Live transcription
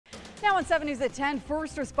Now on 7 News at 10,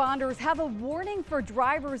 first responders have a warning for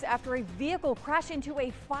drivers after a vehicle crashed into a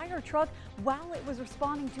fire truck while it was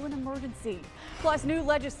responding to an emergency. Plus, new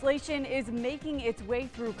legislation is making its way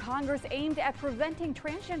through Congress aimed at preventing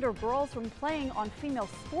transgender girls from playing on female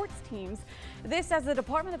sports teams. This as the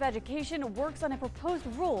Department of Education works on a proposed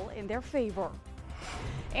rule in their favor.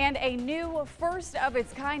 And a new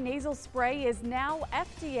first-of-its-kind nasal spray is now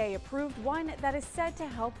FDA approved, one that is said to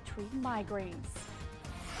help treat migraines.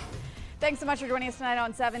 Thanks so much for joining us tonight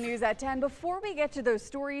on 7 News at 10. Before we get to those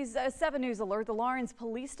stories, a 7 News alert. The Lawrence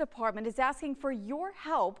Police Department is asking for your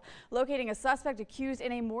help locating a suspect accused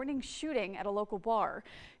in a morning shooting at a local bar.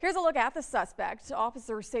 Here's a look at the suspect.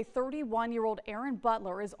 Officers say 31-year-old Aaron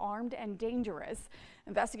Butler is armed and dangerous.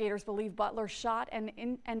 Investigators believe Butler shot and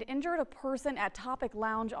injured a person at Topic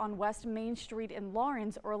Lounge on West Main Street in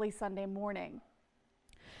Lawrence early Sunday morning.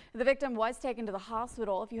 The victim was taken to the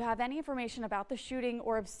hospital. If you have any information about the shooting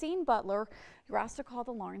or have seen Butler, you're asked to call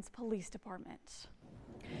the Lawrence Police Department.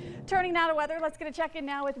 Turning now to weather, let's get a check-in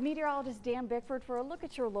now with meteorologist Dan Bickford for a look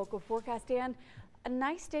at your local forecast. Dan, a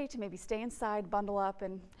nice day to maybe stay inside, bundle up,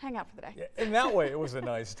 and hang out for the day. Yeah, in that way, it was a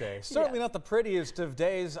nice day. Certainly Yes. not the prettiest of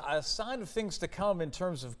days. A sign of things to come in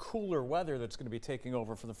terms of cooler weather that's going to be taking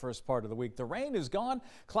over for the first part of the week. The rain is gone.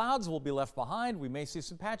 Clouds will be left behind. We may see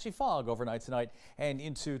some patchy fog overnight tonight and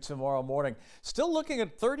into tomorrow morning. Still looking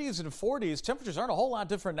at 30s and 40s. Temperatures aren't a whole lot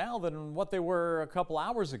different now than what they were a couple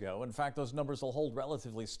hours ago. In fact, those numbers will hold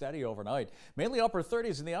relatively steady overnight. Mainly upper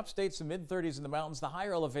 30s in the upstate, some mid 30s in the mountains. The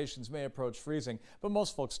higher elevations may approach freezing, but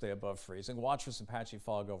most folks stay above freezing. Watch for some patchy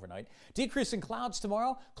fog overnight. Decreasing clouds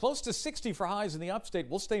tomorrow, close to 60 for highs in the upstate.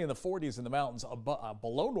 We'll stay in the 40s in the mountains,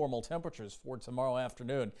 below normal temperatures for tomorrow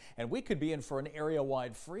afternoon. And we could be in for an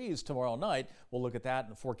area-wide freeze tomorrow night. We'll look at that in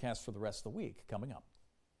the forecast for the rest of the week coming up.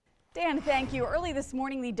 Dan, thank you. Early this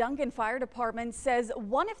morning, the Duncan Fire Department says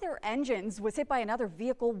one of their engines was hit by another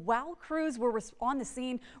vehicle while crews were on the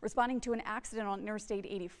scene responding to an accident on Interstate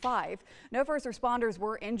 85. No first responders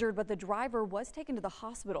were injured, but the driver was taken to the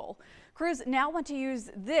hospital. Crews now want to use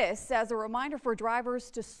this as a reminder for drivers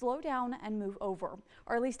to slow down and move over.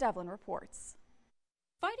 Arlise Devlin reports.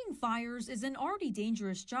 Fighting fires is an already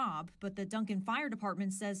dangerous job, but the Duncan Fire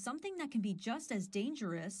Department says something that can be just as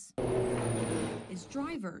dangerous is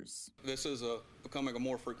drivers. This is becoming a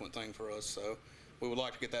more frequent thing for us, so we would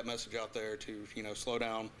like to get that message out there to, slow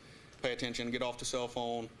down, pay attention, get off the cell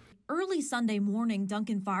phone. Early Sunday morning,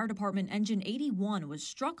 Duncan Fire Department Engine 81 was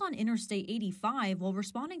struck on Interstate 85 while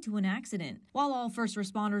responding to an accident. While all first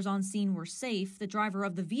responders on scene were safe, the driver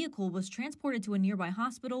of the vehicle was transported to a nearby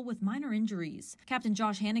hospital with minor injuries. Captain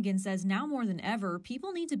Josh Hannigan says now more than ever,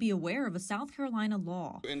 people need to be aware of a South Carolina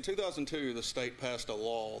law. In 2002, the state passed a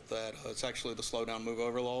law that it's actually the slow down, move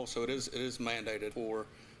over law, so it is mandated for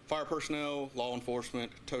fire personnel, law enforcement,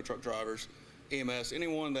 tow truck drivers, EMS,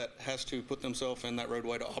 anyone that has to put themselves in that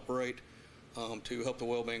roadway to operate to help the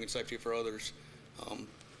well-being and safety for others.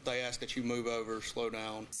 They ask that you move over, slow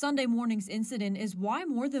down. Sunday morning's incident is why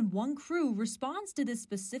more than one crew responds to this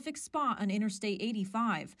specific spot on Interstate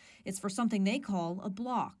 85. It's for something they call a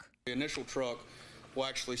block. The initial truck will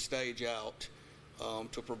actually stage out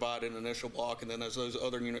to provide an initial block, and then as those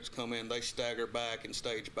other units come in, they stagger back and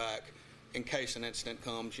stage back in case an incident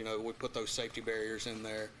comes. We put those safety barriers in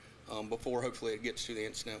there before hopefully it gets to the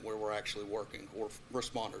incident where we're actually working or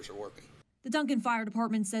responders are working. The Duncan Fire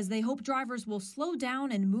Department says they hope drivers will slow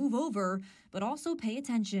down and move over, but also pay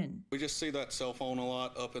attention. We just see that cell phone a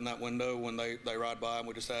lot up in that window when they ride by, and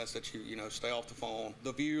we just ask that you stay off the phone.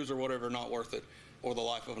 The views or whatever are not worth it, or the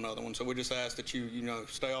life of another one. So we just ask that you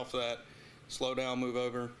stay off that, slow down, move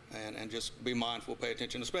over, and just be mindful, pay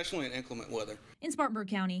attention, especially in inclement weather. In Spartanburg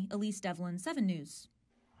County, Elise Devlin, 7 News.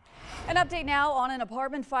 An update now on an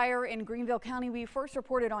apartment fire in Greenville County we first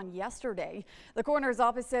reported on yesterday. The coroner's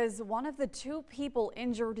office says one of the 2 people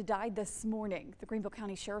injured died this morning. The Greenville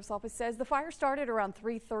County Sheriff's Office says the fire started around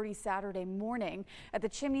 3:30 Saturday morning at the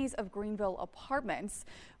chimneys of Greenville Apartments.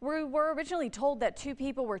 We were originally told that 2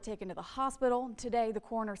 people were taken to the hospital. Today, the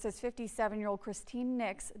coroner says 57-year-old Christine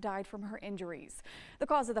Nix died from her injuries. The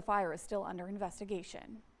cause of the fire is still under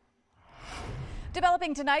investigation.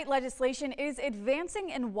 Developing tonight, legislation is advancing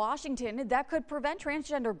in Washington that could prevent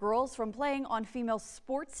transgender girls from playing on female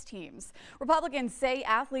sports teams. Republicans say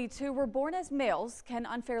athletes who were born as males can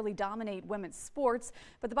unfairly dominate women's sports,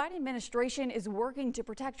 but the Biden administration is working to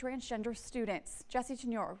protect transgender students. Jesse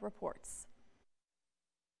Chenor reports.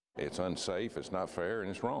 It's unsafe, it's not fair,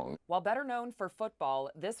 and it's wrong. While better known for football,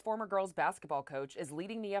 this former girls basketball coach is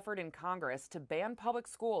leading the effort in Congress to ban public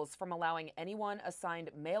schools from allowing anyone assigned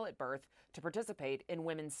male at birth to participate in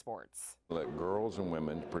women's sports. Let girls and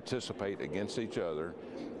women participate against each other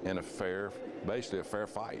in basically a fair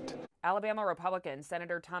fight. Alabama Republican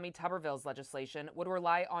Senator Tommy Tuberville's legislation would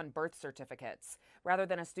rely on birth certificates rather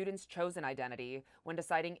than a student's chosen identity when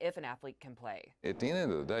deciding if an athlete can play. At the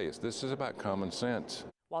end of the day, this is about common sense.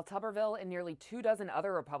 While Tuberville and nearly 24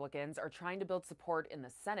 other Republicans are trying to build support in the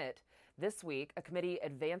Senate, this week a committee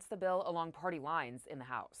advanced the bill along party lines in the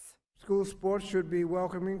House. School sports should be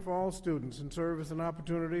welcoming for all students and serve as an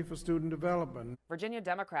opportunity for student development. Virginia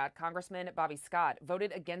Democrat Congressman Bobby Scott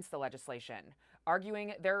voted against the legislation,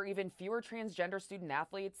 arguing there are even fewer transgender student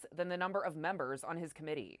athletes than the number of members on his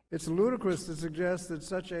committee. It's ludicrous to suggest that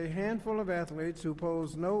such a handful of athletes who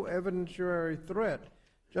pose no evidentiary threat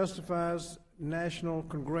justifies national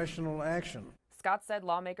congressional action. Scott said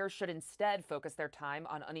lawmakers should instead focus their time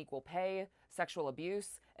on unequal pay, sexual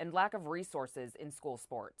abuse, and lack of resources in school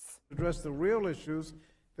sports. Address the real issues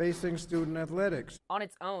facing student athletics. On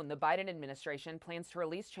its own, the Biden administration plans to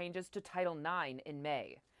release changes to Title IX in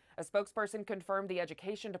May. A spokesperson confirmed the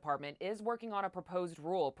Education Department is working on a proposed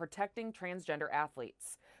rule protecting transgender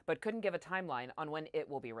athletes, but couldn't give a timeline on when it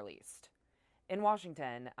will be released. In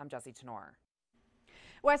Washington, I'm Jessie Tenor.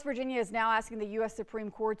 West Virginia is now asking the U.S.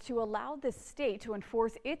 Supreme Court to allow the state to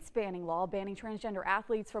enforce its banning law banning transgender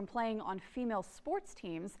athletes from playing on female sports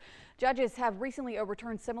teams. Judges have recently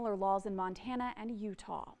overturned similar laws in Montana and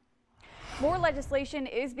Utah. More legislation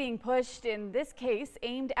is being pushed in this case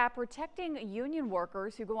aimed at protecting union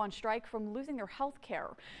workers who go on strike from losing their health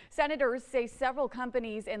care. Senators say several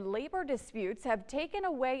companies in labor disputes have taken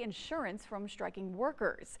away insurance from striking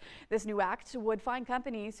workers. This new act would fine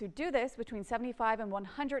companies who do this between $75,000 and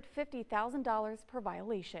 $150,000 per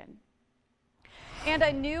violation. And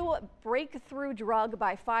a new breakthrough drug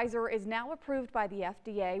by Pfizer is now approved by the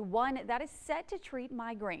FDA, one that is set to treat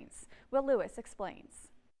migraines. Will Lewis explains.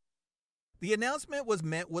 The announcement was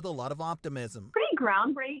met with a lot of optimism. Pretty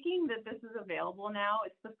groundbreaking that this is available now.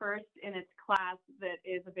 It's the first in its class that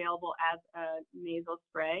is available as a nasal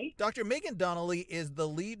spray. Dr. Megan Donnelly is the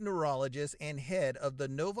lead neurologist and head of the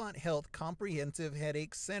Novant Health Comprehensive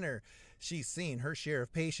Headache Center. She's seen her share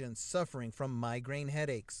of patients suffering from migraine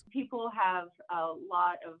headaches. People have a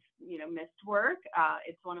lot of, missed work.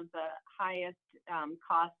 It's one of the highest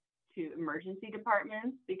costs to emergency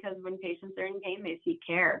departments because when patients are in pain, they seek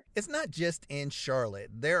care. It's not just in Charlotte.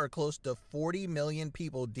 There are close to 40 million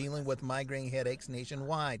people dealing with migraine headaches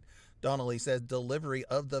nationwide. Donnelly says delivery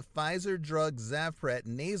of the Pfizer drug Zavpret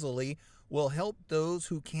nasally will help those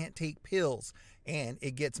who can't take pills, and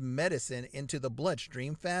it gets medicine into the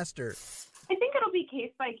bloodstream faster. I think it'll be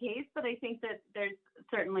case by case, but I think that there's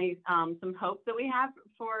certainly some hope that we have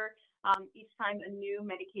for each time a new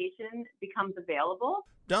medication becomes available.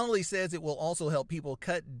 Donnelly says it will also help people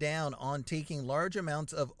cut down on taking large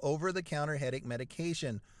amounts of over-the-counter headache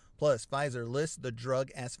medication. Plus, Pfizer lists the drug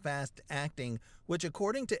as fast-acting, which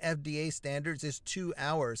according to FDA standards is 2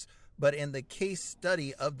 hours. But in the case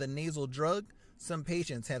study of the nasal drug, some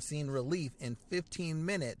patients have seen relief in 15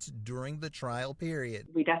 minutes during the trial period.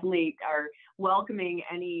 We definitely are welcoming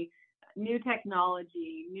any new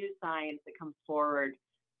technology, new science that comes forward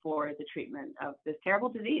for the treatment of this terrible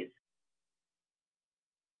disease.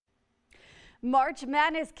 March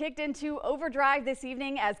Madness kicked into overdrive this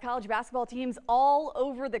evening as college basketball teams all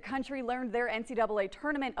over the country learned their NCAA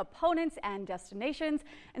tournament opponents and destinations,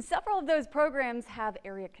 and several of those programs have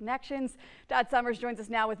area connections. Todd Summers joins us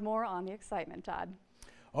now with more on the excitement. Todd.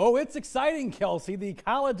 Oh, it's exciting, Kelsey. The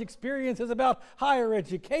college experience is about higher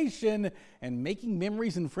education and making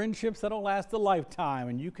memories and friendships that'll last a lifetime.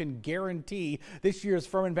 And you can guarantee this year's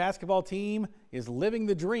Furman basketball team is living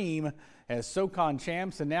the dream as SoCon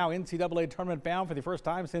champs and now NCAA tournament bound for the first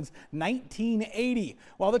time since 1980.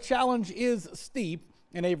 While the challenge is steep,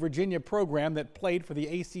 in a Virginia program that played for the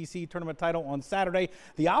ACC tournament title on Saturday,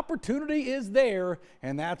 the opportunity is there,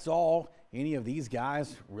 and that's all any of these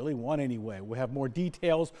guys really want anyway. We'll have more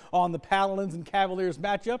details on the Paladins and Cavaliers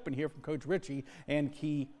matchup and hear from Coach Ritchie and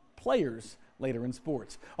key players later in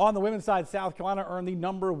sports. On the women's side, South Carolina earned the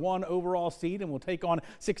 #1 overall seed and will take on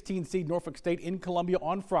 16 seed Norfolk State in Columbia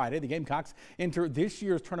on Friday. The Gamecocks enter this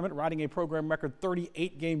year's tournament riding a program record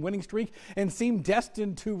 38-game winning streak and seem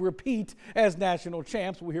destined to repeat as national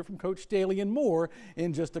champs. We'll hear from Coach Staley and more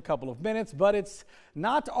in just a couple of minutes, but it's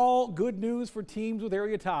not all good news for teams with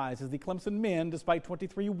area ties as the Clemson men, despite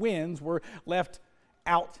 23 wins, were left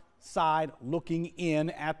outside looking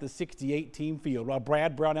in at the 68-team field. While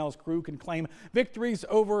Brad Brownell's crew can claim victories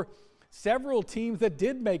over several teams that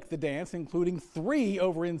did make the dance, including 3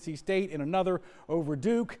 over NC State and another over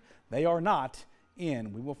Duke. They are not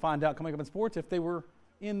in. We will find out coming up in sports if they were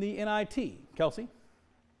in the NIT. Kelsey?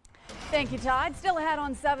 Thank you, Todd. Still ahead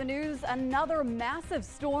on 7 News, another massive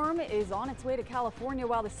storm is on its way to California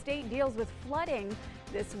while the state deals with flooding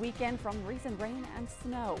this weekend from recent rain and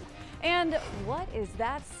snow. And what is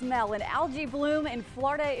that smell? An algae bloom in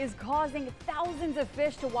Florida is causing thousands of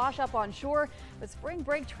fish to wash up on shore, but spring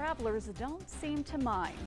break travelers don't seem to mind.